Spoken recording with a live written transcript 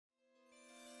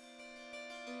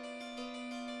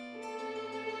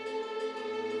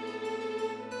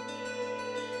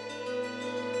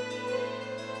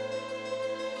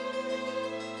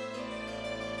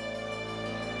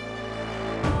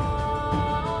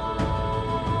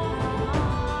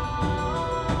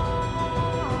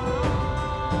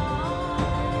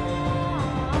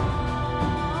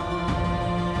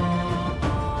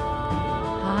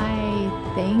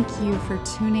for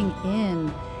tuning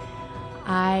in.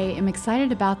 I am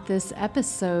excited about this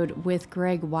episode with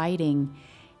Greg Wieting.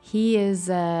 He is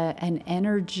an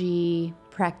energy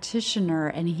practitioner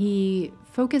and he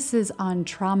focuses on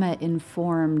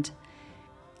trauma-informed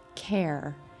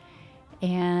care.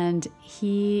 And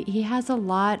he has a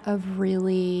lot of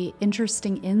really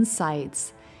interesting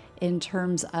insights in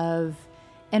terms of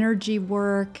energy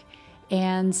work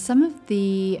and some of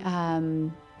the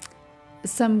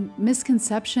some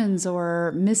misconceptions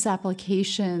or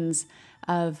misapplications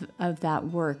of that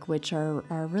work, which are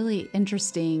really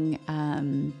interesting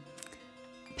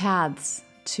paths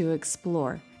to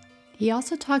explore. He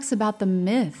also talks about the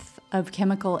myth of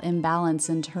chemical imbalance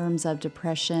in terms of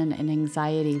depression and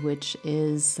anxiety, which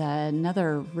is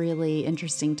another really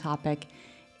interesting topic,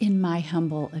 in my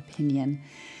humble opinion.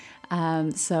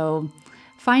 So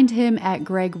find him at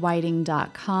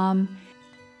gregwhiting.com.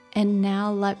 And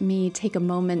now let me take a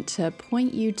moment to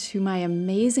point you to my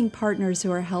amazing partners who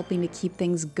are helping to keep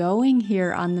things going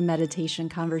here on the Meditation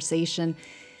Conversation.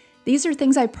 These are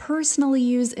things I personally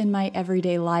use in my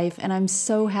everyday life, and I'm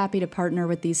so happy to partner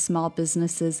with these small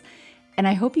businesses, and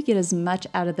I hope you get as much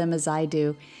out of them as I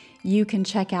do. You can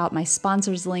check out my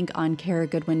sponsors link on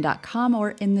karagoodwin.com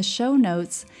or in the show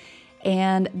notes,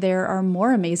 and there are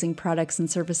more amazing products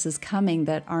and services coming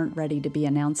that aren't ready to be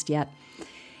announced yet.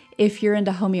 If you're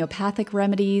into homeopathic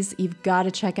remedies, you've got to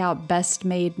check out Best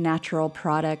Made Natural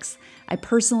products. I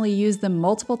personally use them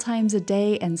multiple times a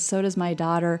day, and so does my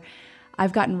daughter.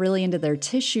 I've gotten really into their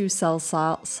tissue cell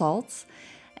salts,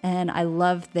 and I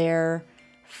love their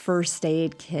first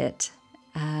aid kit.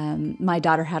 My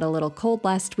daughter had a little cold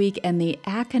last week, and the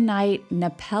aconite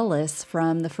napellus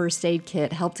from the first aid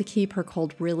kit helped to keep her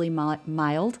cold really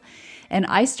mild. And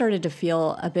I started to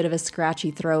feel a bit of a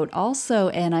scratchy throat also,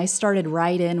 and I started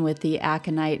right in with the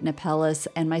aconite napellus,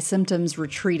 and my symptoms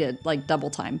retreated like double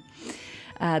time.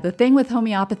 The thing with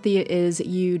homeopathy is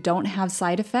you don't have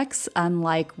side effects,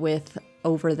 unlike with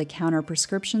over-the-counter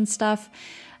prescription stuff.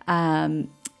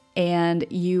 And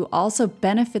you also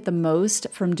benefit the most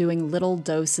from doing little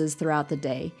doses throughout the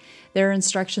day. There are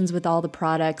instructions with all the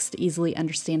products to easily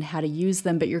understand how to use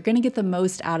them, but you're going to get the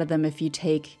most out of them if you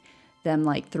take them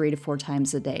like 3 to 4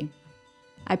 times a day.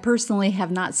 I personally have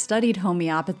not studied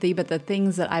homeopathy, but the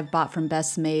things that I've bought from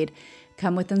Best Made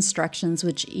come with instructions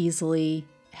which easily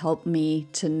help me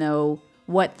to know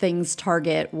what things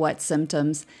target what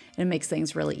symptoms, and it makes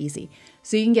things really easy.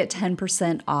 So you can get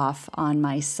 10% off on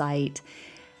my site.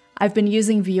 I've been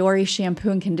using Viore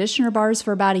shampoo and conditioner bars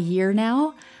for about a year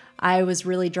now. I was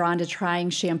really drawn to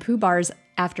trying shampoo bars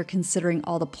after considering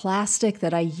all the plastic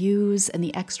that I use and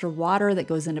the extra water that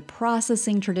goes into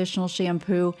processing traditional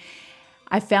shampoo.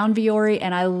 I found Viore,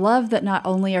 and I love that not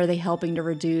only are they helping to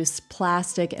reduce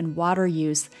plastic and water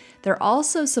use, they're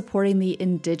also supporting the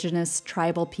indigenous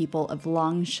tribal people of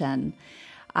Longshan.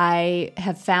 I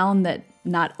have found that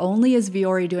not only is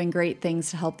Viore doing great things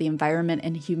to help the environment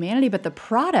and humanity, but the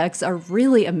products are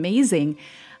really amazing.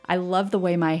 I love the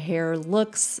way my hair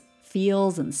looks,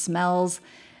 feels, and smells.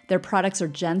 Their products are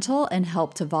gentle and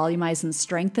help to volumize and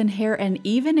strengthen hair and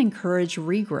even encourage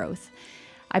regrowth.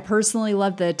 I personally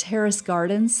love the Terrace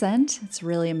Garden scent. It's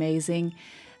really amazing.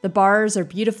 The bars are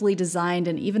beautifully designed,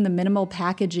 and even the minimal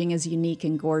packaging is unique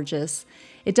and gorgeous.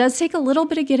 It does take a little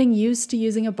bit of getting used to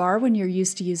using a bar when you're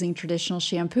used to using traditional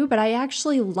shampoo, but I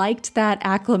actually liked that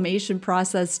acclimation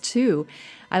process too.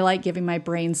 I like giving my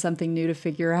brain something new to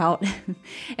figure out, and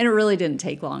it really didn't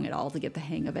take long at all to get the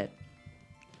hang of it.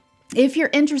 If you're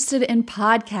interested in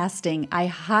podcasting, I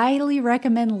highly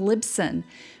recommend Libsyn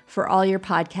for all your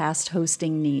podcast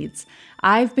hosting needs.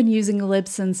 I've been using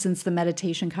Libsyn since the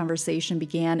Meditation Conversation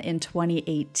began in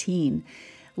 2018.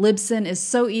 Libsyn is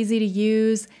so easy to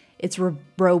use. It's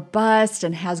robust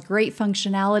and has great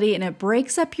functionality, and it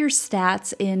breaks up your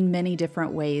stats in many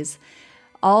different ways,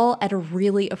 all at a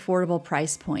really affordable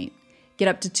price point. Get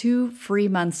up to 2 free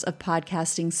months of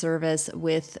podcasting service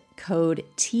with code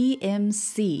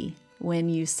TMC when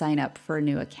you sign up for a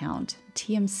new account.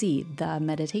 TMC, the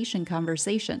Meditation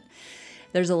Conversation.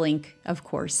 There's a link, of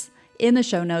course, in the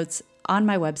show notes, on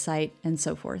my website, and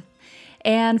so forth.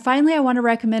 And finally, I want to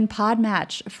recommend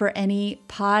Podmatch for any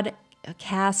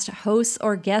podcast hosts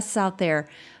or guests out there.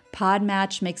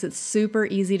 Podmatch makes it super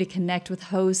easy to connect with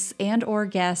hosts and or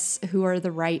guests who are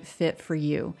the right fit for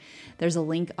you. There's a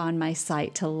link on my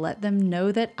site to let them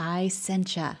know that I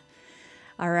sent ya.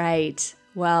 All right.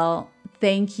 Well,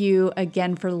 thank you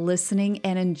again for listening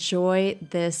and enjoy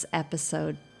this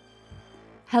episode.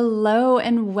 Hello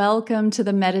and welcome to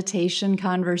the Meditation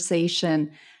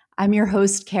Conversation. I'm your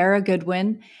host, Kara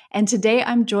Goodwin, and today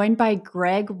I'm joined by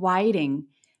Greg Wieting.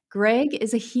 Greg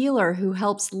is a healer who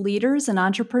helps leaders and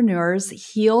entrepreneurs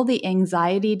heal the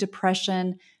anxiety,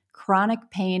 depression, chronic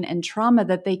pain, and trauma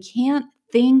that they can't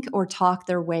think or talk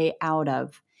their way out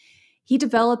of. He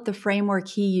developed the framework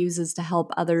he uses to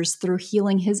help others through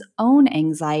healing his own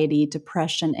anxiety,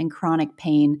 depression, and chronic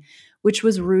pain, which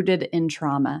was rooted in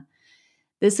trauma.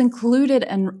 This included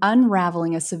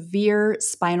unraveling a severe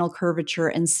spinal curvature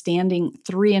and standing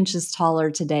 3 inches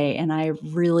taller today. And I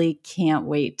really can't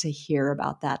wait to hear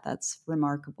about that. That's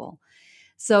remarkable.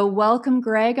 So, welcome,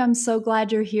 Greg. I'm so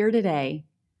glad you're here today.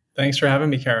 Thanks for having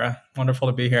me, Kara. Wonderful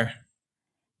to be here.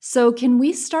 So, can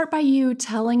we start by you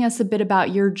telling us a bit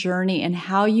about your journey and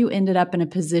how you ended up in a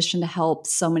position to help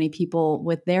so many people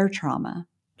with their trauma?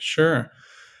 Sure.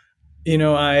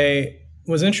 I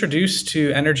was introduced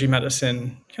to energy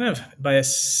medicine kind of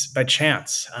by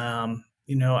chance.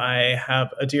 I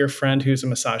have a dear friend who's a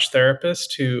massage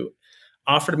therapist who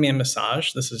offered me a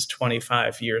massage. This is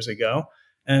 25 years ago.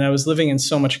 And I was living in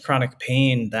so much chronic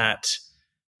pain that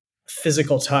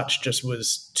physical touch just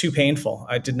was too painful.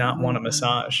 I did not want a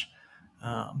massage.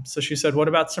 So she said, "What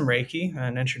about some Reiki?"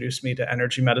 and introduced me to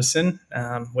energy medicine,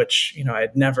 which I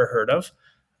had never heard of,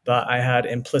 but I had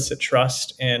implicit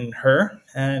trust in her,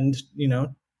 and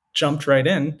jumped right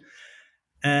in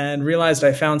and realized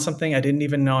I found something I didn't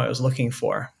even know I was looking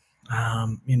for.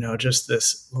 Just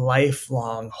this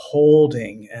lifelong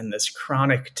holding and this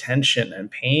chronic tension and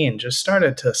pain just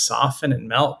started to soften and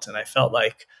melt, and I felt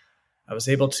like I was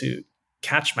able to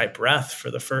catch my breath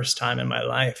for the first time in my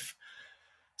life.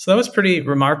 So that was pretty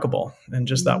remarkable in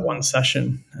just that one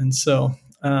session. And so,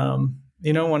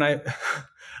 when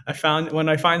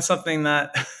I find something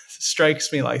that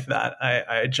strikes me like that,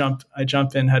 I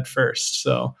jump in head first.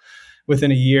 So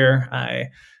within a year, I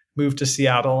moved to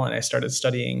Seattle and I started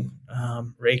studying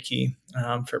Reiki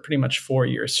for pretty much 4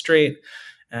 years straight.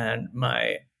 And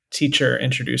my teacher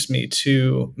introduced me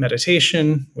to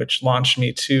meditation, which launched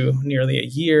me to nearly a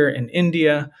year in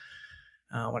India.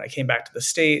 When I came back to the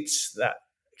States, that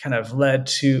kind of led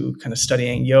to kind of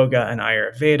studying yoga and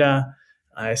Ayurveda.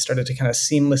 I started to kind of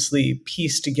seamlessly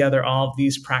piece together all of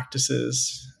these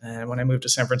practices. And when I moved to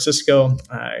San Francisco,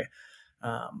 I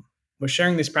was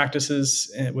sharing these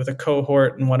practices with a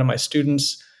cohort, and one of my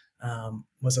students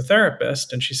was a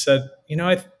therapist. And she said,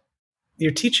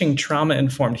 "You're teaching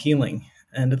trauma-informed healing."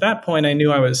 And at that point, I knew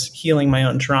I was healing my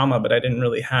own trauma, but I didn't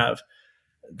really have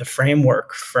the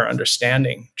framework for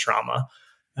understanding trauma.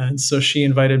 And so she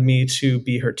invited me to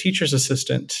be her teacher's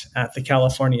assistant at the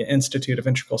California Institute of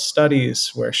Integral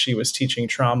Studies, where she was teaching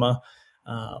trauma,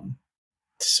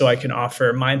 so I can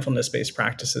offer mindfulness-based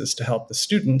practices to help the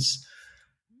students.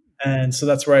 And so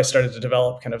that's where I started to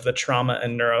develop kind of the trauma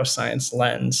and neuroscience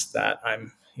lens that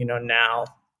I'm, now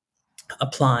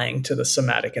applying to the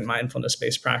somatic and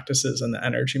mindfulness-based practices and the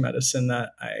energy medicine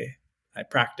that I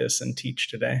practice and teach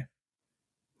today.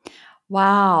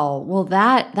 Wow. Well,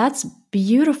 that's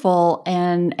beautiful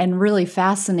and really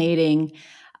fascinating.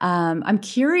 I'm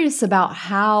curious about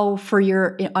how, for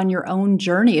your on your own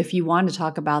journey, if you want to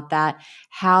talk about that,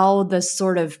 how the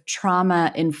sort of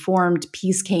trauma informed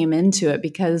piece came into it,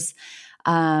 because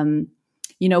um,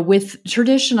 with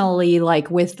traditionally,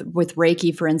 like with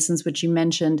Reiki, for instance, which you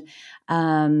mentioned,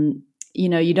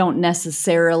 you don't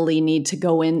necessarily need to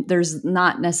go in. There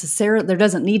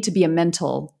doesn't need to be a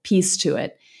mental piece to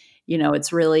it.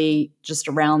 It's really just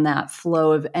around that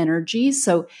flow of energy.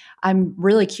 So I'm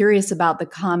really curious about the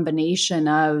combination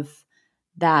of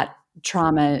that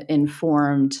trauma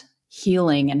informed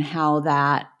healing and how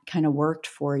that kind of worked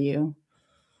for you.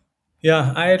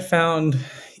 Yeah, I had found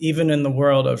even in the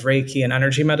world of Reiki and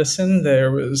energy medicine,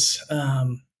 there was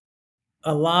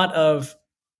a lot of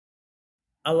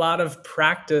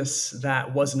practice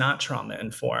that was not trauma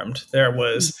informed. There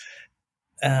was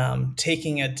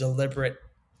taking a deliberate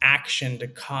action to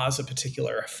cause a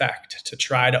particular effect, to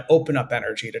try to open up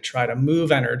energy, to try to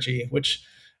move energy, which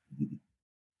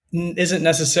isn't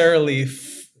necessarily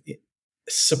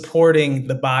supporting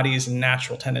the body's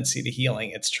natural tendency to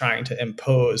healing. It's trying to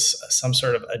impose some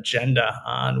sort of agenda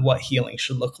on what healing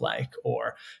should look like,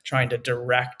 or trying to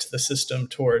direct the system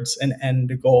towards an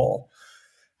end goal.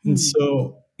 And Hmm.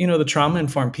 so, the trauma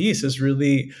informed piece is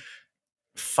really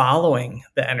following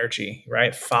the energy,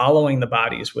 right? Following the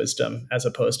body's wisdom as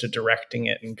opposed to directing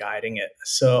it and guiding it.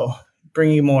 So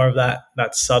bringing more of that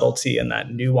subtlety and that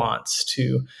nuance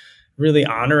to really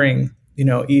honoring,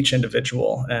 each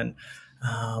individual, and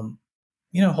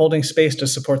holding space to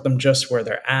support them just where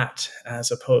they're at,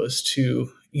 as opposed to,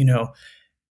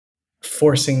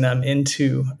 forcing them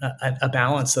into a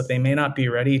balance that they may not be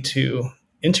ready to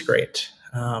integrate.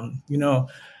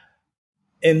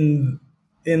 In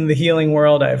in the healing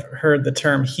world, I've heard the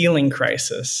term healing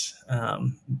crisis.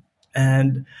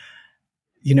 And,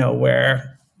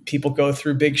 where people go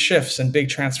through big shifts and big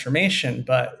transformation,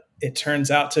 but it turns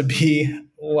out to be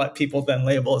what people then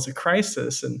label as a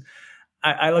crisis. And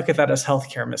I look at that as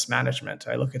healthcare mismanagement.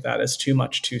 I look at that as too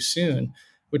much too soon,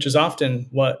 which is often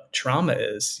what trauma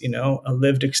is, a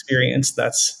lived experience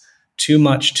that's too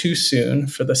much too soon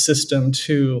for the system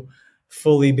to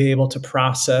fully be able to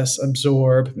process,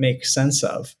 absorb, make sense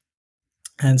of.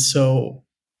 And so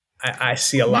I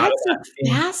see a lot of That's a that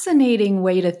theme. fascinating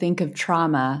way to think of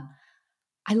trauma.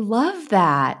 I love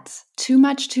that. Too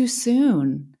much too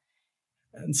soon.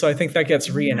 And so I think that gets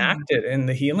Yeah. reenacted in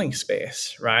the healing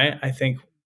space, right? I think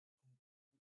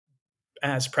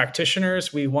as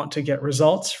practitioners, we want to get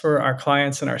results for our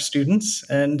clients and our students,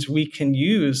 and we can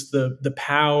use the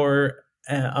power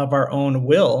of our own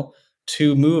will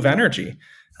to move energy,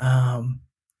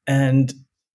 and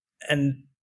and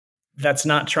that's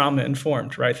not trauma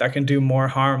informed, right? That can do more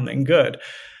harm than good,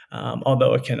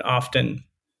 although it can often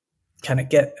kind of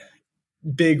get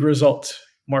big results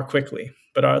more quickly.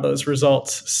 But are those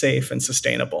results safe and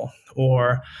sustainable,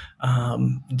 or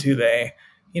do they,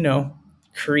 you know,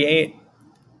 create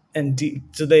and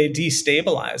do they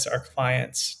destabilize our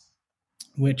clients,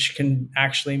 which can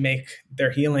actually make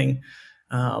their healing,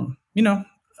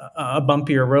 a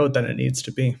bumpier road than it needs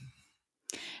to be.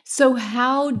 So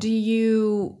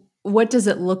what does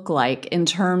it look like in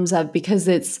terms of, because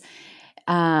it's,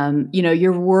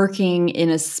 you're working in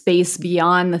a space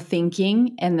beyond the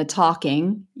thinking and the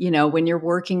talking. When you're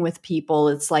working with people,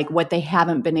 it's like what they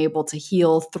haven't been able to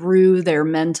heal through their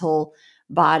mental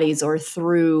bodies or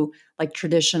through like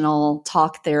traditional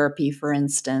talk therapy, for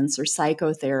instance, or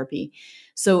psychotherapy.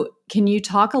 So, can you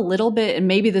talk a little bit? And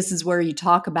maybe this is where you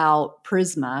talk about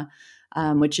Prisma,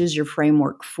 which is your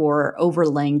framework for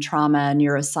overlaying trauma,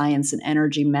 neuroscience, and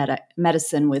energy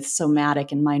medicine with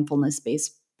somatic and mindfulness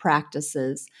based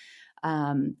practices.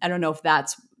 I don't know if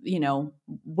that's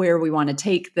where we want to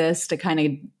take this to kind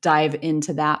of dive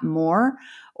into that more,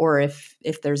 or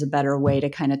if there's a better way to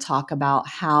kind of talk about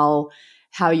how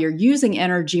you're using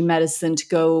energy medicine to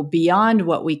go beyond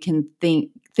what we can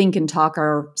think and talk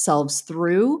ourselves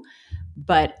through,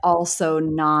 but also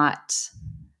not.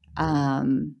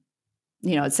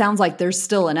 It sounds like there's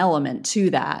still an element to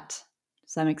that.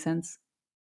 Does that make sense?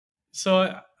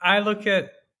 So I look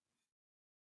at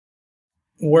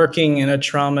working in a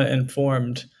trauma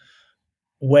informed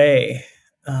way,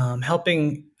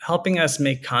 helping us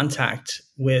make contact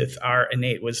with our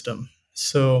innate wisdom.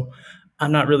 So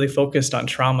I'm not really focused on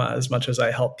trauma as much as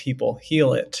I help people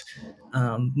heal it.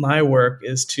 My work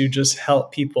is to just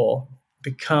help people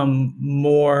become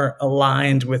more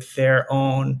aligned with their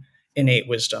own innate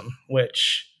wisdom,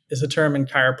 which is a term in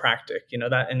chiropractic.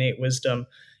 That innate wisdom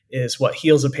is what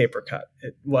heals a paper cut.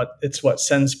 It's what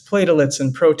sends platelets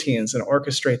and proteins and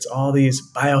orchestrates all these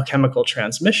biochemical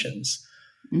transmissions.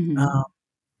 Mm-hmm. Um,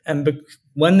 and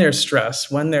when there's stress,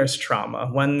 when there's trauma,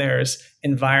 when there's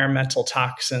environmental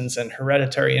toxins and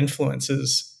hereditary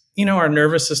influences, our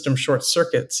nervous system short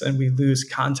circuits and we lose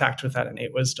contact with that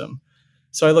innate wisdom.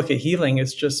 So I look at healing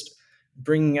as just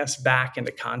bringing us back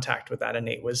into contact with that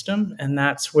innate wisdom. And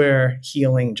that's where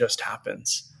healing just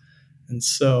happens. And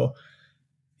so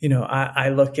I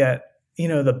look at,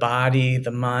 the body,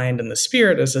 the mind, and the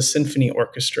spirit as a symphony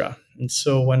orchestra. And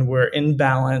so when we're in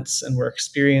balance and we're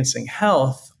experiencing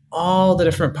health, all the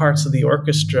different parts of the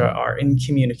orchestra are in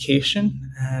communication,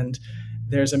 and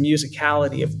there's a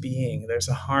musicality of being, there's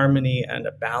a harmony and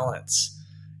a balance.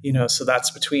 So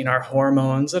that's between our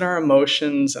hormones and our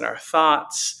emotions and our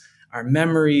thoughts, our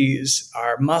memories,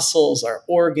 our muscles, our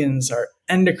organs, our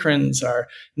endocrines, our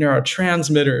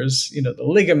neurotransmitters, the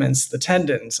ligaments, the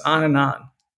tendons, on and on.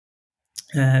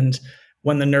 And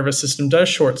when the nervous system does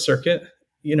short circuit,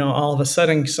 all of a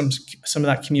sudden some of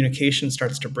that communication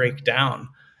starts to break down.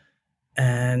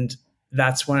 And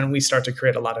that's when we start to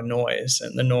create a lot of noise,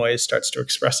 and the noise starts to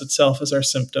express itself as our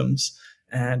symptoms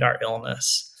and our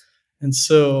illness. And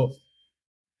so,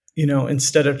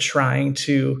 instead of trying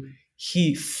to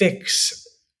fix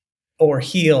or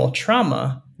heal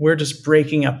trauma, we're just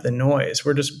breaking up the noise.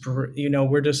 We're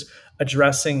just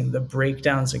addressing the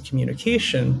breakdowns in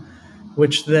communication,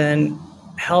 which then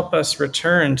help us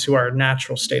return to our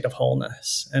natural state of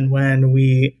wholeness. And when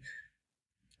we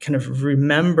kind of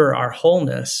remember our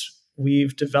wholeness,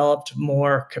 we've developed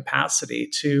more capacity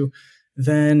to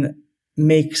then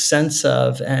make sense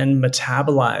of and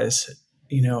metabolize,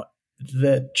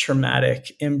 the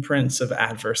traumatic imprints of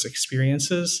adverse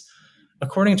experiences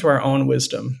according to our own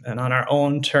wisdom and on our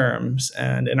own terms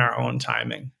and in our own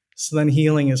timing. So then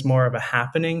healing is more of a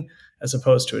happening as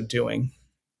opposed to a doing.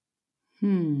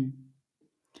 Hmm.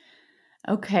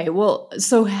 Okay. Well,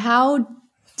 so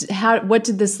what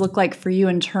did this look like for you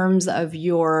in terms of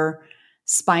your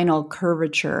spinal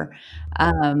curvature?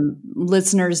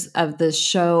 Listeners of this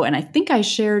show, and I think I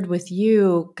shared with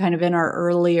you kind of in our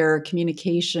earlier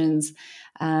communications.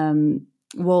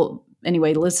 Well,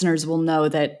 anyway, listeners will know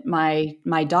that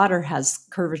my daughter has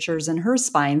curvatures in her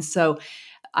spine, so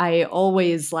I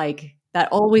always like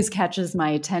that always catches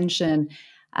my attention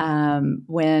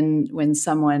when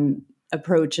someone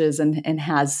approaches and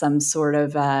has some sort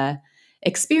of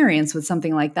experience with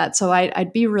something like that. So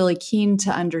I'd be really keen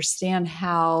to understand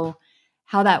how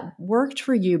that worked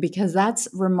for you, because that's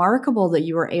remarkable that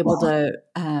you were able to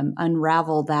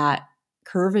unravel that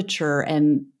curvature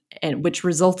and which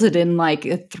resulted in like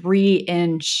a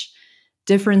 3-inch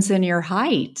difference in your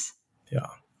height. Yeah.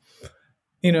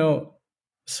 You know,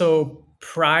 so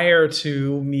prior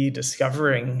to me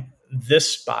discovering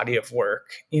this body of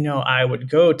work, I would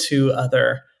go to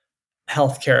other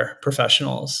healthcare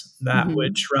professionals that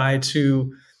would Hmm. try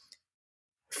to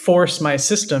force my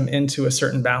system into a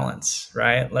certain balance,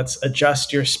 right? Let's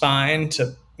adjust your spine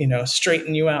to,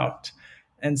 straighten you out.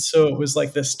 And so it was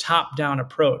like this top down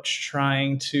approach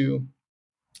trying to,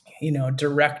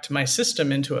 direct my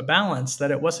system into a balance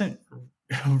that it wasn't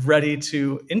ready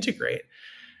to integrate.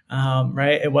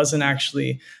 Right? It wasn't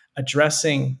actually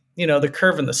addressing, the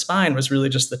curve in the spine was really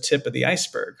just the tip of the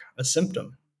iceberg, a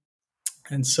symptom.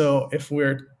 And so if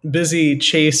we're busy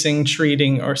chasing,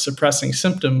 treating, or suppressing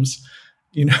symptoms,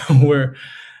 we're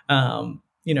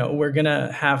we're going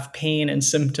to have pain and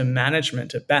symptom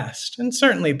management at best. And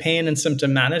certainly pain and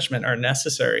symptom management are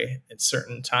necessary at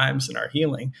certain times in our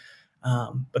healing.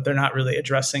 But they're not really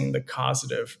addressing the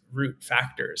causative root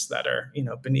factors that are,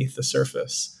 beneath the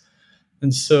surface.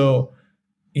 And so,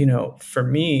 for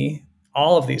me,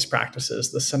 all of these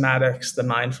practices, the somatics, the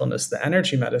mindfulness, the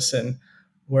energy medicine,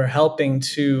 were helping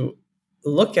to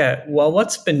look at, well,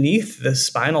 what's beneath this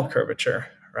spinal curvature,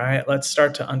 right? Let's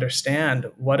start to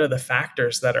understand what are the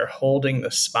factors that are holding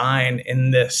the spine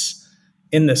in this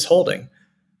holding.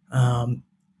 Um,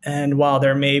 and while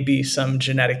there may be some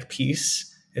genetic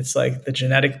piece, it's like the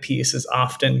genetic piece is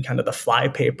often kind of the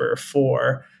flypaper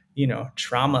for,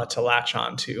 trauma to latch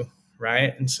onto,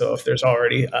 right? And so if there's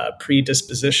already a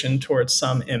predisposition towards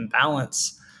some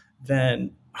imbalance,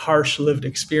 then harsh lived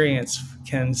experience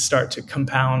can start to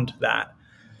compound that.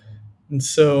 And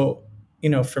so,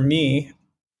 for me,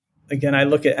 again, I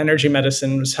look at energy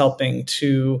medicine as helping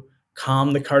to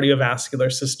calm the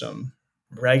cardiovascular system,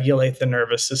 regulate the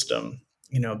nervous system,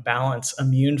 balance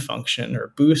immune function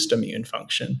or boost immune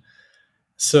function.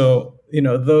 So,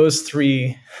 those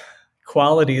three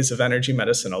qualities of energy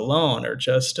medicine alone are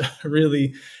just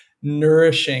really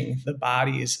nourishing the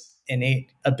body's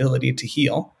innate ability to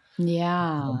heal.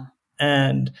 Yeah.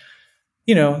 And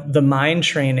the mind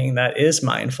training that is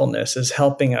mindfulness is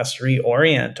helping us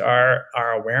reorient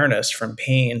our awareness from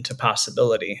pain to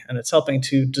possibility. And it's helping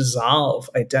to dissolve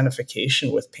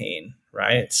identification with pain,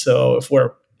 right? So if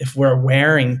we're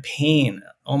wearing pain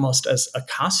almost as a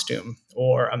costume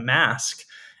or a mask,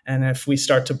 and if we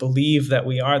start to believe that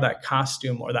we are that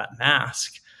costume or that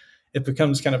mask, it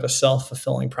becomes kind of a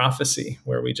self-fulfilling prophecy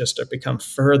where we just become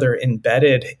further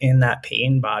embedded in that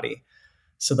pain body.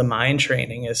 So the mind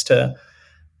training is to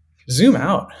zoom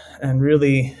out and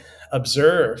really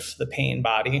observe the pain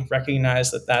body, recognize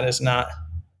that that is not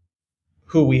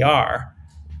who we are.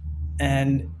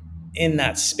 And in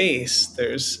that space,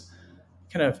 there's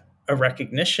kind of a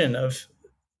recognition of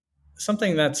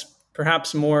something that's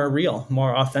perhaps more real,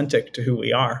 more authentic to who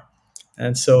we are.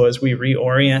 And so as we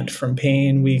reorient from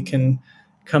pain, we can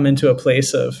come into a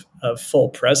place of full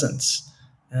presence.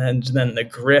 And then the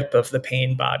grip of the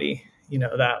pain body,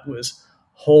 that was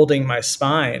holding my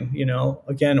spine,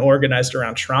 again, organized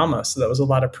around trauma. So that was a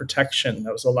lot of protection.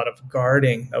 That was a lot of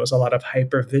guarding. That was a lot of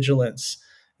hypervigilance,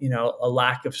 a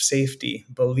lack of safety,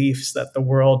 beliefs that the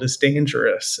world is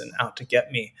dangerous and out to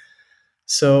get me.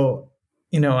 So,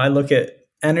 I look at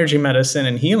energy medicine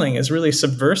and healing as really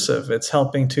subversive. It's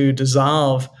helping to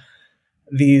dissolve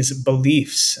these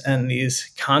beliefs and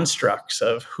these constructs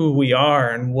of who we are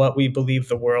and what we believe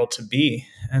the world to be.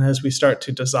 And as we start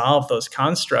to dissolve those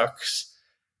constructs,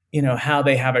 how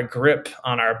they have a grip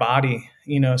on our body,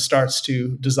 starts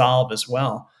to dissolve as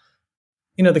well.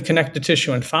 The connective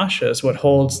tissue and fascia is what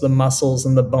holds the muscles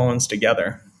and the bones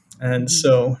together. And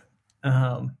so,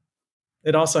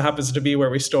 it also happens to be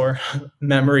where we store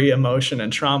memory, emotion,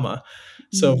 and trauma.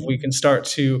 So if we can start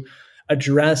to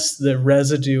address the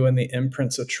residue and the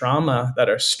imprints of trauma that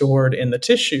are stored in the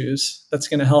tissues, that's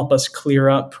going to help us clear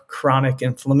up chronic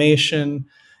inflammation,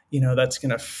 that's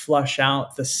going to flush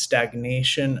out the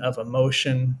stagnation of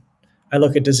emotion. I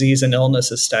look at disease and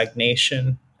illness as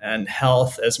stagnation and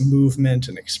health as movement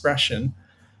and expression.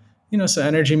 So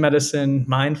energy medicine,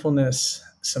 mindfulness,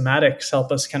 somatics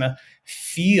help us kind of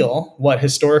feel what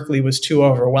historically was too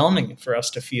overwhelming for us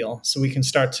to feel, so we can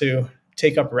start to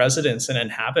take up residence and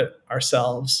inhabit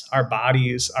ourselves, our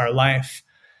bodies, our life.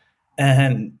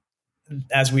 And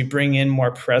as we bring in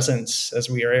more presence, as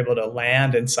we are able to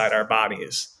land inside our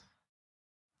bodies,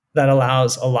 that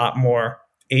allows a lot more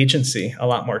agency, a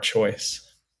lot more choice.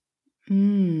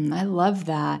 I love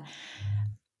that.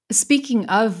 Speaking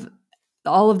of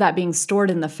all of that being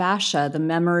stored in the fascia, the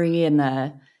memory and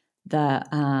the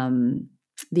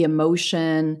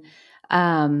emotion,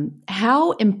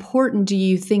 how important do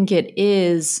you think it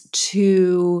is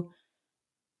to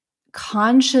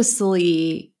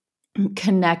consciously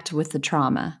connect with the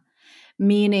trauma?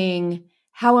 Meaning,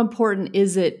 how important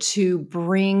is it to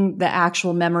bring the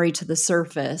actual memory to the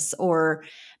surface? Or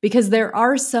because there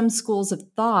are some schools of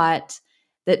thought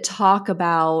that talk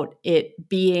about it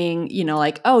being,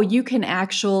 like, oh, you can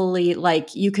actually,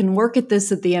 like, you can work at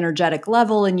this at the energetic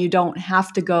level and you don't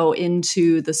have to go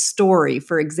into the story.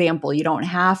 For example, you don't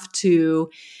have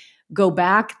to go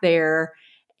back there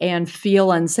and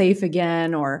feel unsafe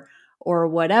again or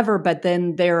whatever. But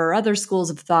then there are other schools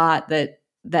of thought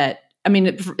that I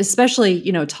mean, especially,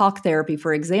 talk therapy,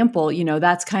 for example,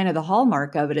 that's kind of the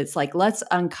hallmark of it. It's like, let's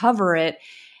uncover it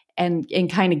and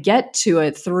kind of get to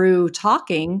it through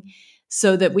talking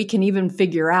so that we can even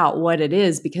figure out what it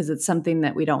is, because it's something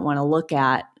that we don't want to look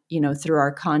at, through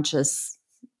our conscious,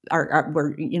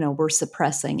 we're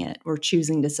suppressing it. We're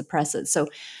choosing to suppress it. So,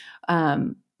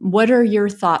 what are your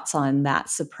thoughts on that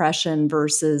suppression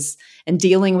versus and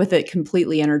dealing with it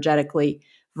completely energetically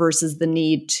versus the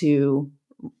need to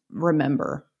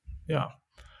remember? Yeah.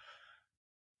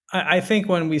 I think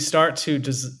when we start to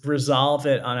resolve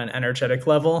it on an energetic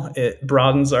level, it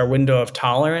broadens our window of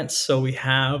tolerance. So we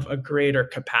have a greater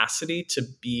capacity to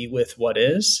be with what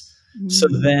is. So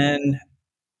Mm. then,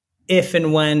 if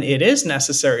and when it is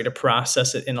necessary to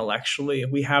process it intellectually,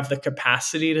 we have the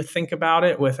capacity to think about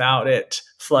it without it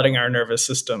flooding our nervous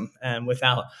system, and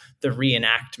without the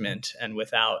reenactment, and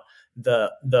without the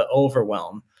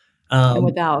overwhelm. And Um,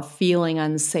 without feeling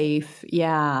unsafe.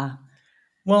 Yeah.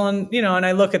 Well, and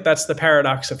I look at, that's the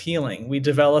paradox of healing. We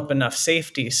develop enough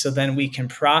safety so then we can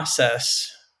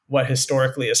process what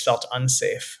historically has felt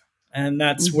unsafe. And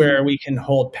that's where Mhm. we can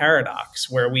hold paradox,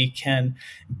 where we can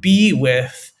be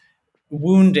with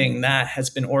wounding that has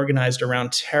been organized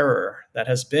around terror, that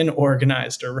has been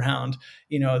organized around,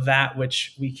 that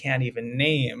which we can't even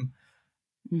name,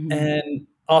 Mhm. and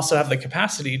also have the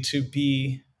capacity to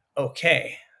be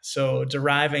okay. So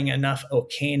deriving enough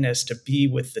okayness to be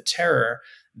with the terror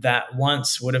that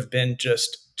once would have been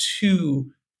just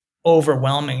too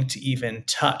overwhelming to even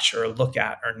touch or look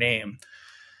at or name.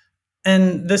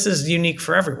 And this is unique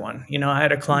for everyone. I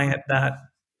had a client that,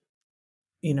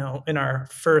 in our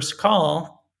first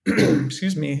call,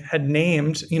 excuse me, had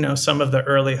named, some of the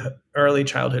early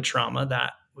childhood trauma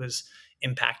that was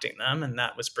impacting them, and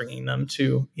that was bringing them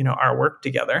to, our work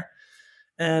together.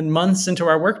 And months into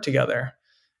our work together,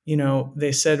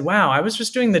 they said, wow, I was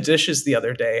just doing the dishes the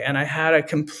other day and I had a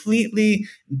completely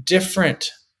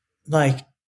different, like,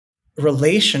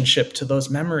 relationship to those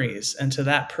memories and to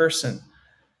that person.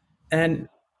 And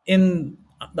in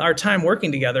our time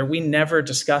working together, we never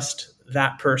discussed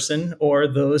that person or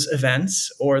those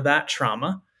events or that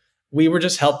trauma. We were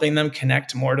just helping them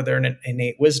connect more to their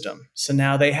innate wisdom. So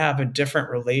now they have a different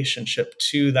relationship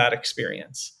to that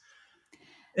experience.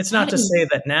 It's not That to is say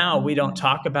that now we don't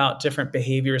talk about different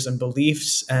behaviors and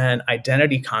beliefs and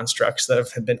identity constructs that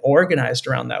have been organized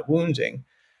around that wounding.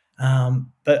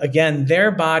 But again, their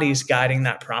body's guiding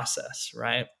that process,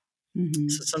 right? So Mhm.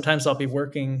 sometimes I'll be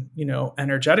working,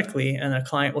 energetically, and a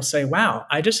client will say, wow,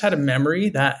 I just had a memory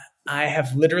that I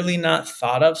have literally not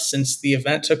thought of since the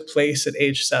event took place at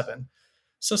age 7.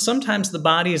 So sometimes the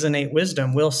body's innate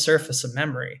wisdom will surface a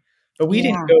memory, but we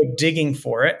didn't Yeah. go digging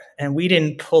for it and we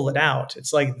didn't pull it out.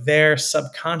 It's like their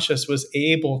subconscious was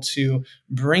able to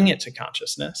bring it to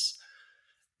consciousness.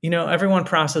 Everyone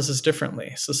processes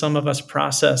differently. So some of us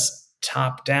process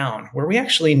top down, where we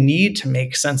actually need to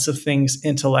make sense of things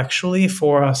intellectually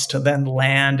for us to then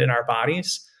land in our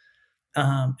bodies.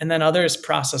 And then others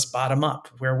process bottom up,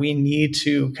 where we need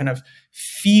to kind of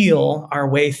feel our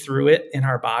way through it in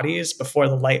our bodies before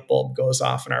the light bulb goes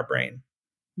off in our brain.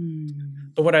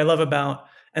 Mm. But what I love about,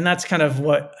 and that's kind of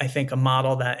what I think a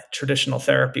model that traditional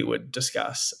therapy would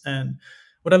discuss. And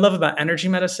what I love about energy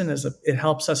medicine is that it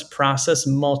helps us process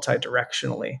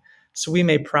multidirectionally. So we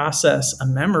may process a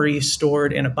memory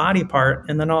stored in a body part,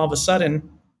 and then all of a sudden,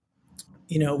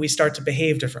 we start to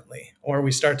behave differently, or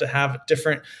we start to have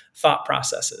different thought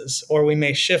processes, or we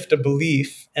may shift a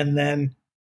belief, and then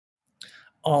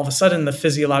all of a sudden the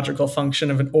physiological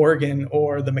function of an organ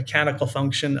or the mechanical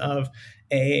function of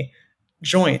a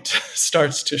joint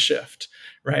starts to shift,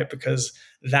 right? Because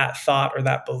that thought or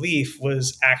that belief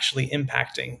was actually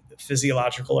impacting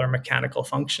physiological or mechanical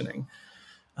functioning.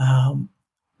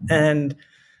 And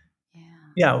Yeah.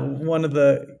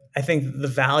 yeah, I think the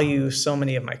value so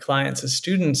many of my clients as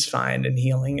students find in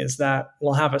healing is that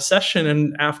we'll have a session,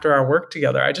 and after our work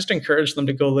together, I just encourage them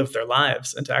to go live their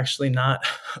lives and to actually not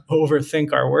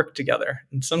overthink our work together.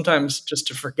 And sometimes just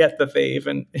to forget that they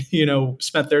even,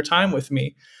 spent their time with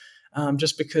me,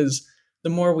 just because the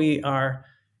more we are,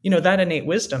 that innate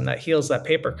wisdom that heals that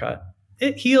paper cut,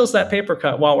 it heals that paper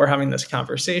cut while we're having this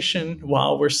conversation,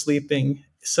 while we're sleeping.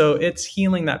 So it's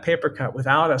healing that paper cut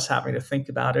without us having to think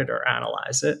about it or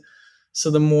analyze it. So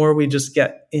the more we just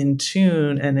get in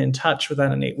tune and in touch with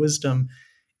that innate wisdom,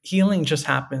 healing just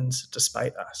happens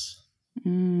despite us.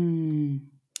 Mm.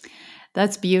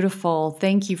 That's beautiful.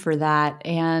 Thank you for that.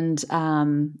 And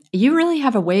you really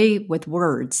have a way with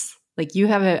words. Like you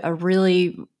have a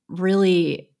really,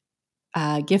 really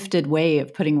gifted way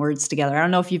of putting words together. I don't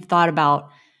know if you've thought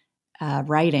about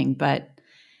writing, but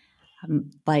I'm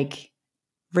like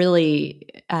really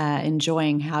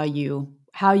enjoying how you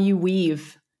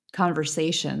weave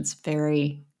conversations.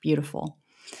 Very beautiful.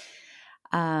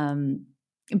 Um,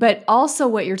 but also,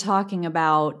 what you're talking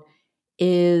about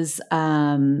is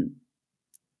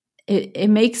it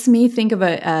makes me think of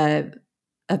a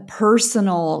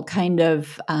personal kind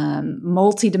of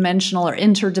multidimensional or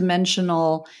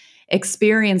interdimensional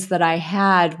experience that I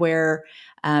had where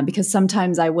because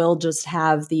sometimes I will just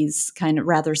have these kind of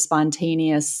rather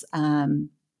spontaneous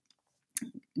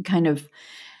kind of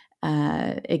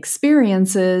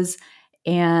experiences.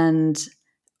 And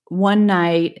one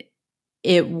night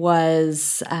it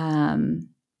was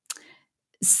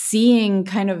seeing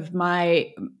kind of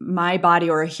my body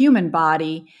or a human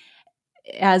body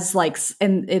as like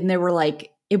and they were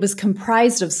like it was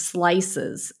comprised of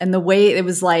slices, and the way it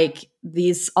was like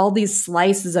all these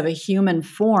slices of a human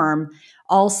form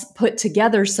all put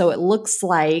together so it looks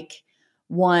like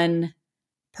one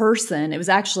person. It was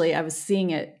actually, I was seeing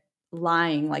it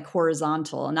lying like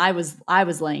horizontal, and I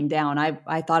was laying down.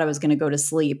 I thought I was going to go to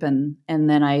sleep, and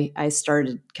then I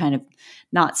started kind of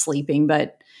not sleeping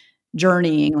but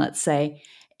journeying, let's say.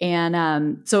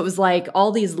 And so it was like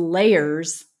all these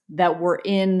layers that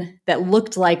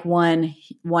looked like one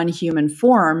human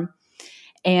form.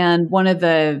 And one of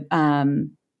the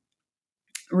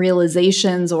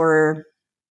realizations or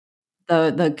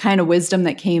the kind of wisdom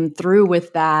that came through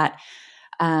with that,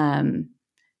 um,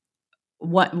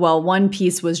 one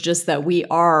piece was just that we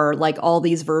are like all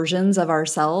these versions of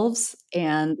ourselves,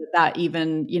 and that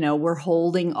even, we're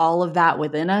holding all of that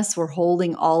within us. We're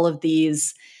holding all of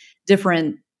these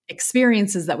different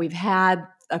experiences that we've had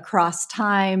across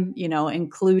time,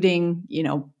 including,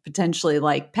 potentially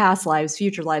like past lives,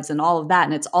 future lives, and all of that.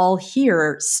 And it's all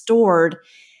here stored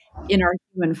in our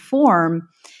human form.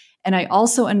 And I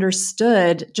also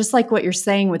understood, just like what you're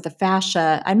saying with the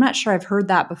fascia, I'm not sure I've heard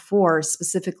that before,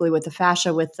 specifically with the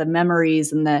fascia, with the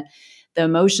memories and the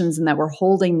emotions, and that we're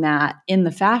holding that in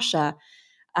the fascia.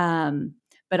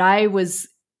 But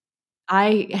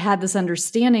I had this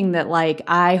understanding that like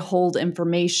I hold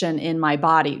information in my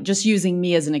body, just using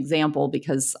me as an example,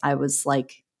 because I was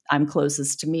like, I'm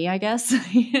closest to me, I guess,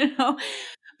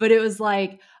 but it was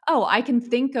like, oh, I can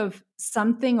think of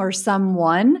something or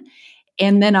someone,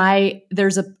 and then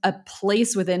there's a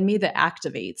place within me that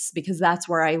activates, because that's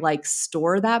where I like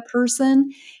store that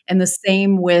person. And the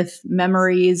same with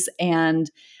memories.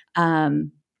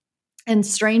 Um and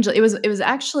strangely, it was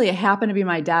actually, it happened to be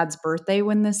my dad's birthday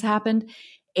when this happened.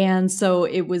 And so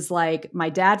it was like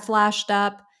my dad flashed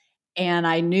up, and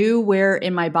I knew where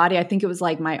in my body, I think it was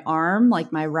like my arm,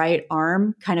 like my right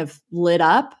arm kind of lit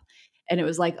up. And it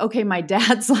was like, okay, my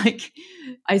dad's like,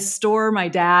 I store my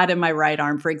dad in my right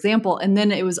arm, for example. And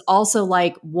then it was also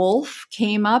like wolf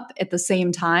came up at the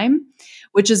same time,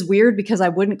 which is weird because I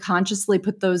wouldn't consciously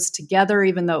put those together,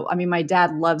 even though, I mean, my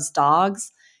dad loves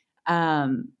dogs.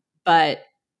 Um, but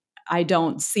I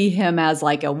don't see him as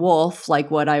like a wolf,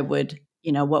 like what I would,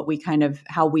 what we kind of,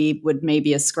 how we would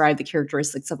maybe ascribe the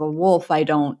characteristics of a wolf. I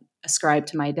don't ascribe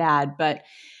to my dad, but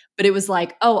it was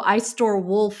like, oh, I store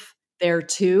wolf there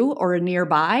too, or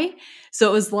nearby. So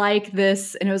it was like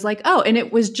this, and it was like, oh, and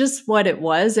it was just what it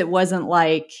was. It wasn't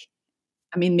like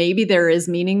I mean, maybe there is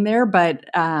meaning there, but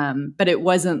it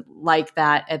wasn't like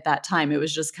that at that time. It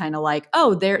was just kind of like,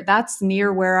 oh, there, that's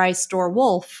near where I store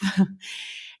wolf.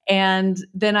 And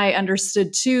then I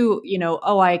understood too,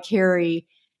 oh, I carry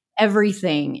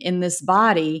everything in this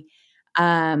body.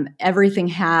 Everything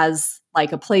has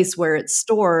like a place where it's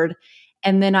stored.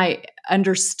 And then I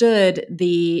understood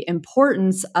the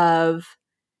importance of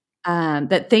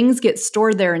that things get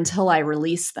stored there until I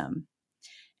release them.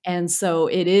 And so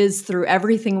it is through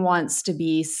everything wants to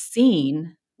be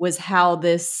seen was how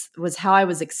I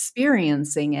was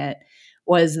experiencing it,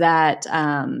 was that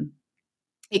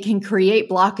it can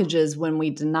create blockages when we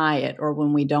deny it or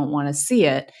when we don't want to see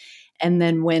it. And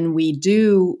then when we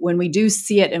do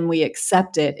see it and we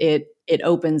accept it, it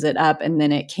opens it up and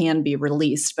then it can be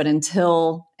released. But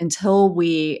until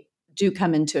we do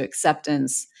come into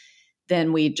acceptance,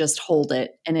 then we just hold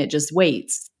it and it just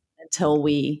waits until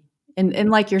we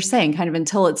and like you're saying, kind of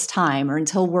until it's time or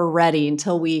until we're ready,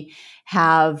 until we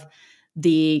have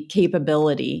the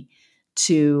capability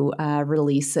to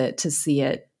release it, to see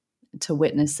it, to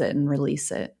witness it and release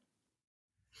it.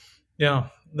 Yeah.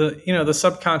 The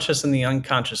subconscious and the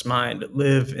unconscious mind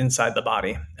live inside the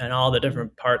body, and all the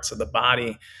different parts of the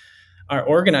body are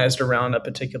organized around a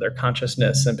particular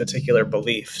consciousness and particular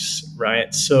beliefs,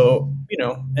 right? So,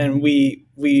 and we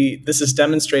this is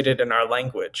demonstrated in our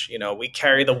language. We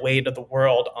carry the weight of the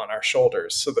world on our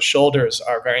shoulders. So the shoulders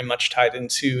are very much tied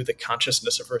into the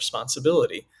consciousness of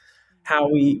responsibility. How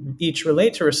we each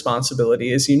relate to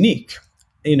responsibility is unique,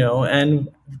 and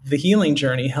the healing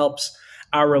journey helps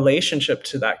our relationship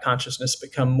to that consciousness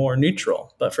become more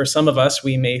neutral. But for some of us,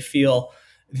 we may feel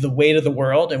the weight of the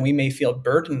world and we may feel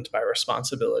burdened by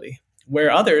responsibility, where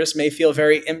others may feel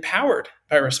very empowered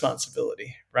by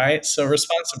responsibility, right? So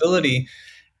responsibility,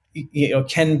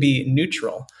 can be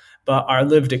neutral, but our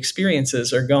lived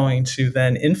experiences are going to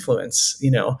then influence,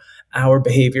 our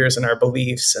behaviors and our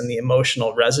beliefs and the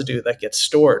emotional residue that gets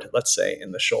stored, let's say,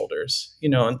 in the shoulders,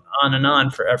 and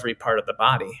on for every part of the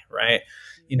body, right?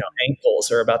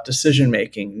 Ankles are about decision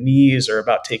making, knees are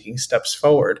about taking steps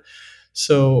forward.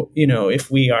 So,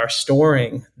 if we are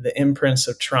storing the imprints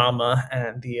of trauma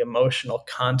and the emotional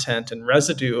content and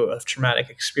residue of traumatic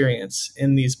experience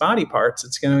in these body parts,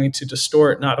 it's going to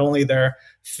distort not only their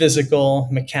physical,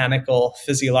 mechanical,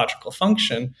 physiological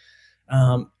function,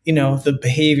 the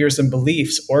behaviors and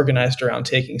beliefs organized around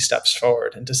taking steps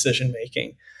forward and decision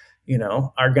making,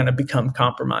 are going to become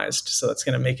compromised. So that's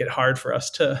going to make it hard for us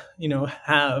to,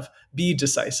 be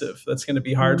decisive. That's going to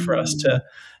be hard for us Mm, to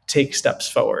take steps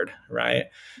forward, right?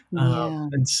 yeah.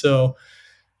 And so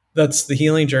that's the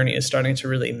healing journey, is starting to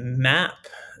really map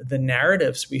the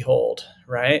narratives we hold,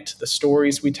 right? The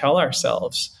stories we tell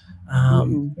ourselves.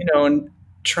 Hmm. And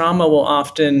trauma will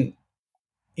often,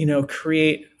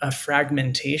 create a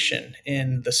fragmentation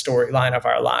in the storyline of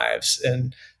our lives.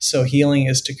 And so healing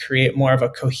is to create more of a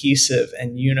cohesive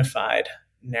and unified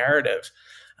narrative,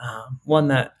 one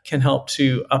that can help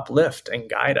to uplift and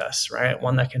guide us, right?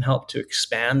 One that can help to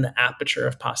expand the aperture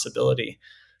of possibility.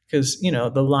 Because,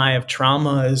 the lie of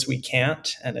trauma is we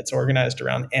can't, and it's organized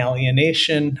around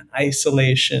alienation,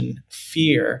 isolation,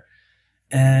 fear,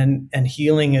 and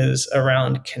healing is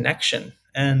around connection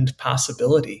and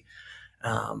possibility,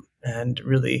 and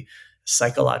really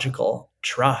psychological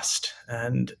trust.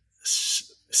 And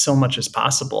so much is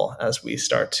possible as we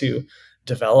start to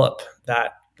develop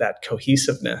that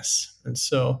cohesiveness. And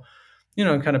so,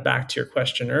 kind of back to your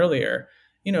question earlier,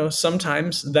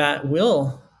 sometimes that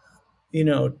will,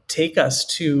 take us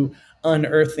to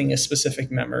unearthing a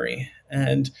specific memory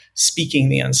and speaking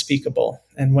the unspeakable.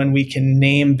 And when we can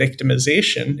name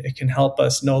victimization, it can help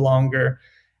us no longer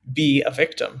be a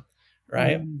victim,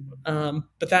 right? Mm,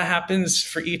 But that happens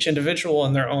for each individual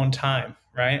in their own time,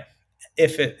 right?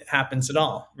 If it happens at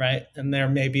all, right? And there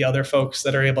may be other folks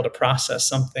that are able to process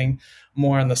something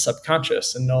more in the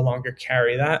subconscious and no longer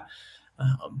carry that.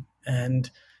 And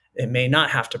it may not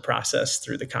have to process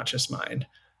through the conscious mind.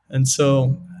 And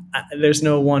so there's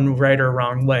no one right or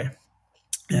wrong way.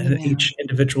 And yeah. each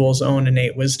individual's own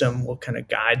innate wisdom will kind of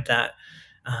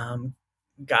um,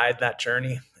 guide that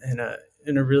journey in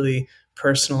a really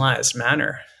personalized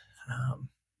manner, um,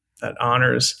 that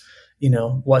honors,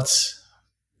 what's,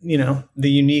 the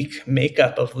unique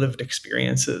makeup of lived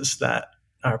experiences that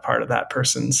are part of that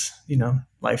person's,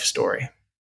 life story.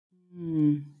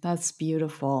 That's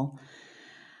beautiful.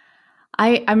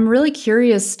 I'm really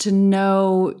curious to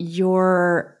know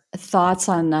your thoughts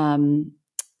on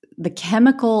the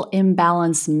chemical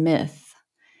imbalance myth.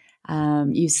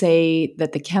 You say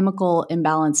that the chemical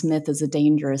imbalance myth is a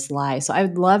dangerous lie. So I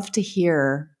would love to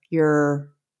hear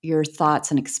your thoughts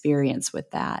and experience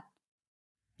with that.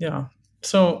 Yeah.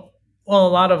 So, well, a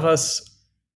lot of us,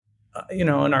 in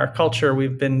our culture,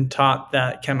 we've been taught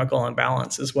that chemical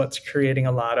imbalance is what's creating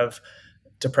a lot of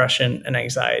depression and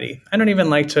anxiety. I don't even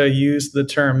like to use the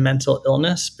term mental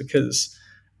illness because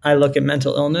I look at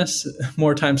mental illness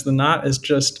more times than not as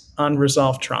just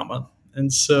unresolved trauma.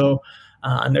 And so,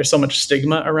 and there's so much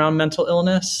stigma around mental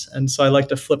illness. And so I like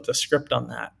to flip the script on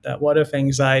that. That what if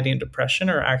anxiety and depression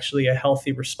are actually a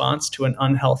healthy response to an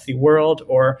unhealthy world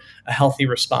or a healthy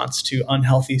response to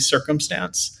unhealthy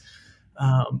circumstance?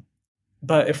 Um,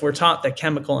 but if we're taught that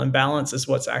chemical imbalance is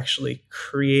what's actually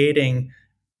creating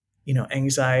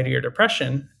anxiety or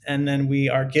depression, and then we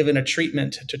are given a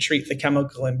treatment to treat the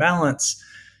chemical imbalance,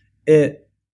 it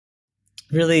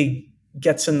really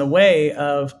gets in the way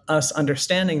of us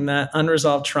understanding that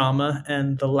unresolved trauma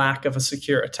and the lack of a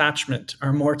secure attachment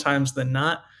are more times than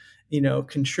not,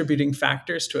 contributing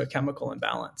factors to a chemical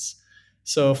imbalance.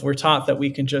 So if we're taught that we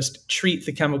can just treat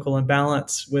the chemical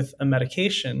imbalance with a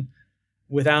medication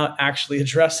without actually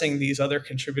addressing these other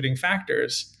contributing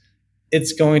factors,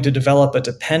 it's going to develop a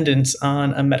dependence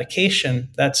on a medication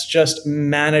that's just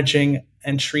managing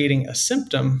and treating a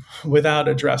symptom without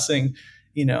addressing,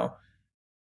 you know,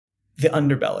 the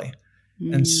underbelly.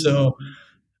 And Mm. so,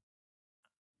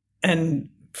 and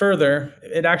further,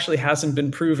 it actually hasn't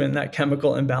been proven that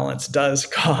chemical imbalance does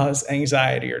cause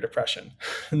anxiety or depression.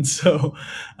 And so,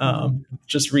 Mm.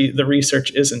 the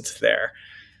research isn't there.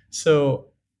 So,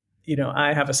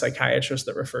 I have a psychiatrist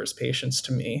that refers patients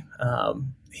to me.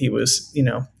 He was,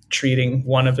 treating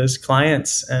one of his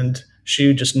clients, and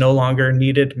she just no longer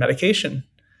needed medication.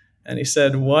 And he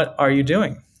said, "What are you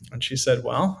doing?" And she said,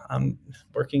 "Well, I'm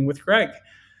working with Greg."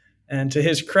 And to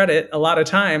his credit, a lot of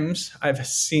times I've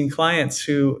seen clients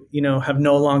who, have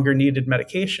no longer needed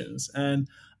medications. And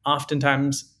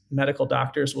oftentimes medical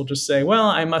doctors will just say,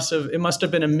 "Well, it must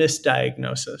have been a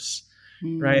misdiagnosis."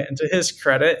 Mm. Right. And to his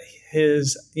credit,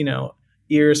 his,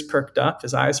 ears perked up,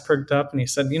 his eyes perked up, and he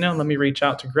said, "Let me reach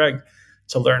out to Greg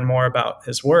to learn more about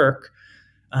his work."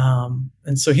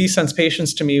 And so he sends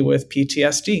patients to me with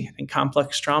PTSD and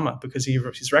complex trauma because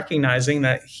he's recognizing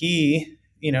that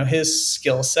his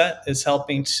skill set is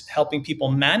helping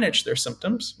people manage their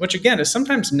symptoms, which again is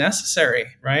sometimes necessary,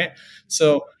 right?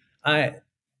 So I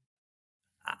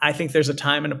I think there's a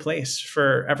time and a place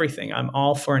for everything. I'm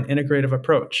all for an integrative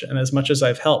approach. And as much as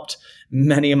I've helped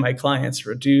many of my clients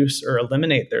reduce or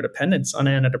eliminate their dependence on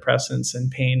antidepressants and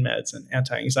pain meds and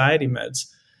anti anxiety meds,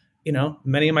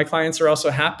 many of my clients are also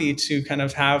happy to kind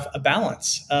of have a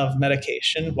balance of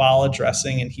medication while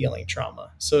addressing and healing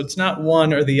trauma. So it's not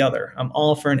one or the other. I'm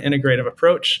all for an integrative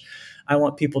approach. I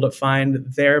want people to find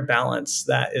their balance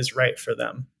that is right for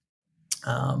them.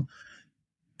 Um,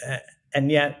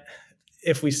 and yet,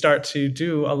 if we start to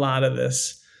do a lot of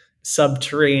this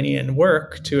subterranean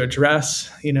work to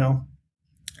address,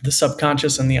 the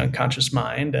subconscious and the unconscious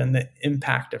mind and the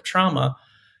impact of trauma,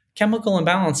 chemical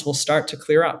imbalance will start to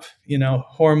clear up.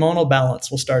 Hormonal balance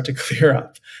will start to clear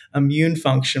up. Immune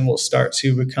function will start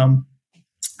to become,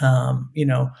 um, you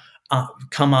know,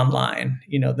 come online.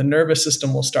 The nervous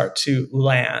system will start to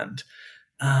land.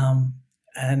 Um,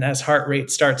 and as heart rate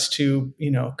starts to,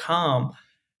 calm,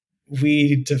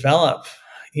 we develop,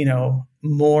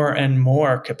 more and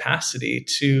more capacity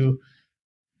to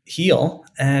heal,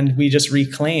 and we just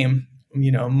reclaim,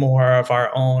 more of our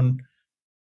own.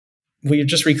 We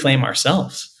just reclaim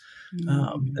ourselves.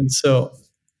 Mm. And so,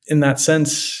 in that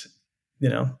sense,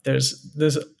 there's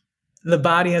the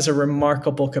body has a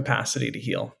remarkable capacity to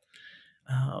heal.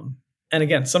 Um, and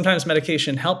again, sometimes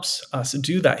medication helps us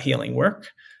do that healing work.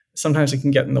 Sometimes it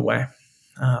can get in the way.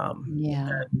 Um, Yeah.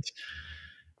 and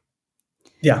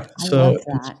yeah, I love so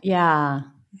that. Yeah.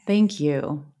 Thank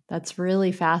you. That's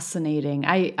really fascinating.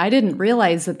 I didn't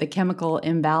realize that the chemical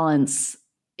imbalance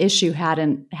issue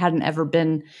hadn't ever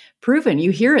been proven.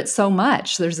 You hear it so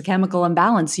much. There's a chemical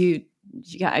imbalance.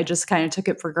 Yeah, I just kind of took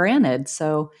it for granted.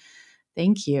 So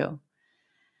thank you.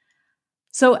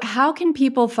 So how can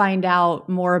people find out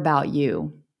more about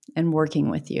you and working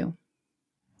with you?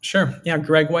 sure. Yeah,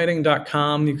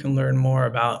 gregwhiting.com. You can learn more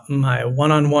about my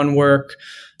one on one work.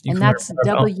 You And can learn that's more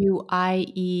about,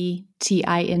 Wieting.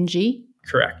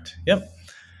 correct. Yep.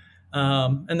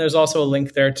 And there's also a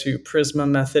link there to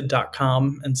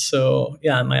prismamethod.com. And so,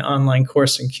 yeah, my online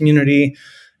course and community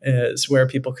is where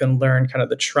people can learn kind of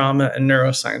the trauma and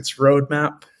neuroscience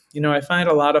roadmap. I find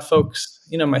a lot of folks,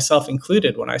 myself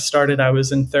included, when I started, I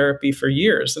was in therapy for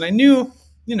years and I knew,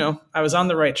 I was on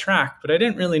the right track, but I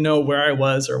didn't really know where I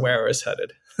was or where I was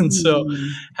headed. And so Mm.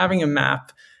 having a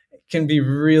map can be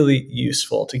really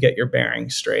useful to get your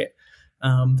bearings straight.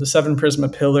 The seven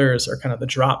Prisma pillars are kind of the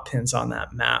drop pins on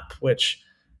that map, which,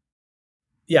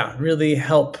 yeah, really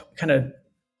help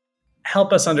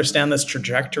us understand this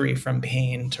trajectory from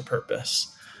pain to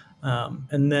purpose.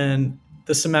 And then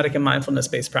the somatic and mindfulness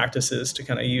based practices, to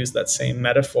kind of use that same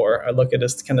metaphor, I look at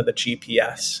as kind of the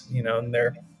GPS, and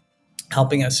they're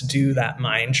helping us do that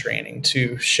mind training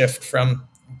to shift from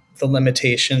the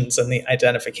limitations and the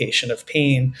identification of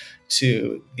pain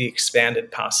to the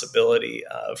expanded possibility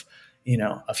of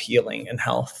healing and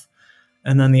health.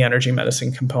 And then the energy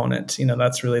medicine component,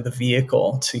 that's really the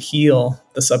vehicle to heal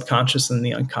the subconscious and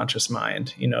the unconscious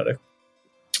mind,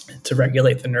 to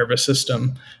regulate the nervous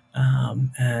system,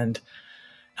 and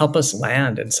help us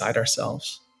land inside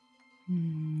ourselves.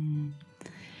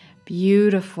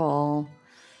 Beautiful.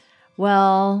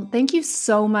 Well, thank you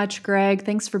so much, Greg.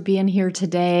 Thanks for being here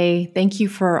today. Thank you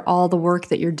for all the work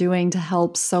that you're doing to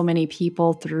help so many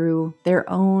people through their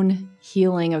own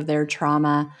healing of their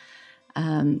trauma.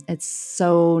 It's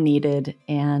so needed,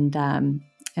 and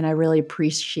I really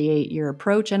appreciate your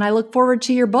approach. And I look forward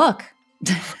to your book.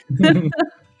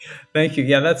 Thank you.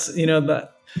 Yeah, that's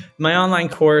my online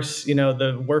course. The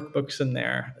workbooks in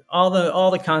there, all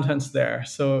the content's there.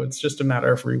 So it's just a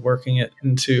matter of reworking it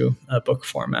into a book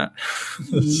format.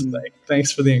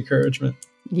 Thanks for the encouragement.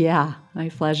 Yeah, my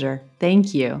pleasure.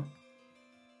 Thank you.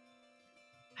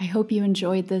 I hope you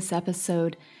enjoyed this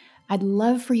episode. I'd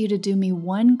love for you to do me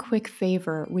one quick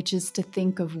favor, which is to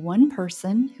think of one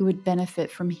person who would benefit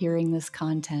from hearing this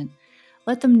content.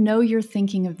 Let them know you're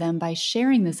thinking of them by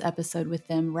sharing this episode with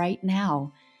them right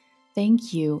now.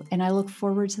 Thank you, and I look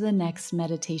forward to the next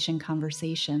meditation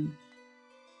conversation.